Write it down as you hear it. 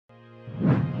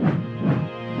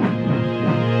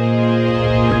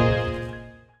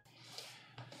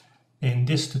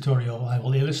this tutorial I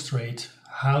will illustrate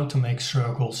how to make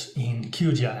circles in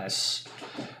QGIS.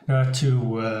 There are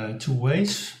two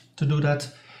ways to do that.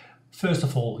 First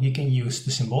of all, you can use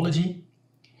the symbology.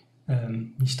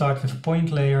 We start with a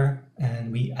point layer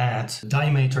and we add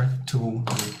diameter to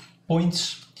the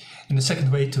points. And the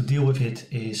second way to deal with it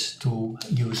is to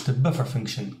use the buffer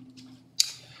function.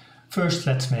 First,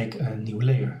 let's make a new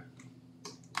layer.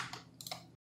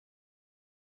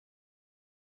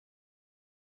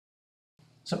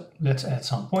 So let's add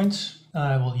some points.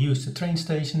 I will use the train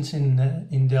stations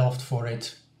in Delft for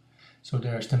it. So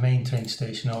there's the main train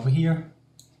station over here.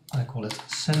 I call it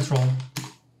Central.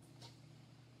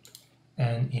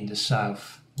 And in the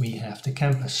south we have the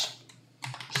campus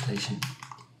station.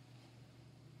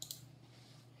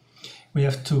 We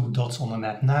have two dots on the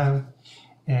map now,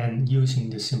 and using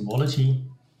the symbology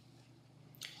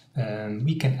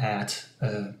we can add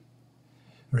a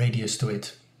radius to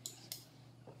it.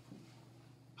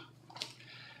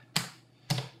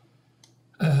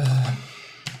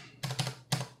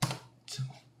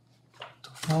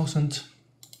 2000,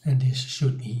 and this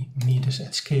should be meters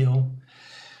at scale.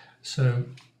 So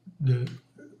the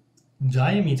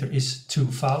diameter is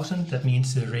 2000, that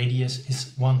means the radius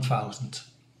is 1000.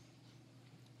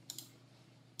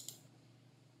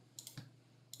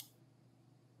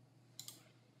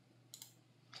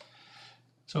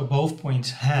 So both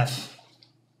points have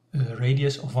a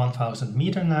radius of 1000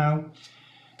 meter now.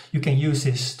 You can use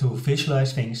this to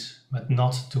visualize things, but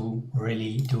not to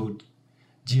really do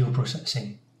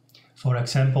geoprocessing. For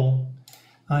example,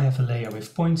 I have a layer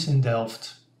with points in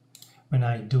Delft. When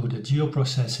I do the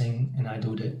geoprocessing and I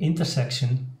do the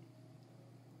intersection,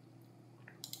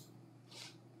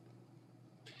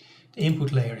 the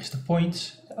input layer is the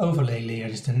point, the overlay layer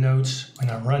is the nodes. When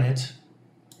I run it,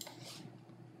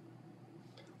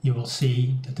 you will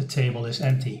see that the table is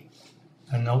empty.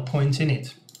 There are no points in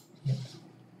it. Yep.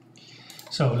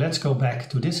 So let's go back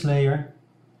to this layer.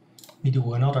 We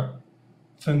do another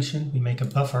function, we make a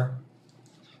buffer.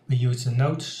 We use the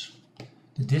nodes.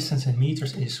 The distance in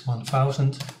meters is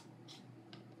 1000.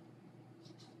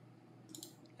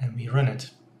 And we run it.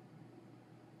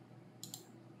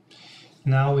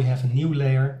 Now we have a new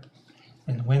layer,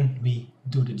 and when we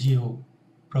do the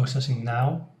geoprocessing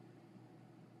now,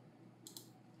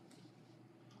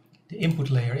 the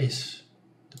input layer is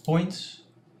the points,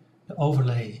 the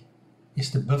overlay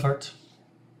is the buffered,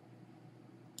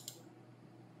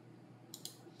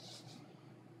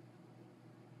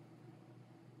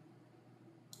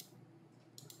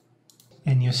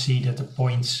 and you see that the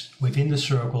points within the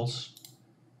circles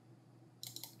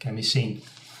can be seen.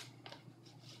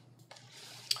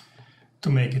 To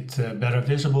make it better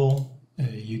visible,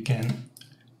 you can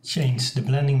change the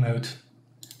blending mode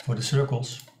for the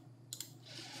circles,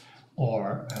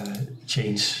 or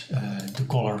change the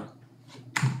color.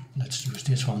 Let's use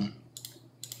this one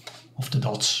of the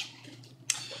dots.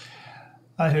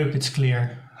 I hope it's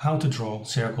clear how to draw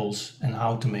circles and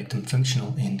how to make them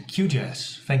functional in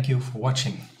QGIS. Thank you for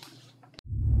watching.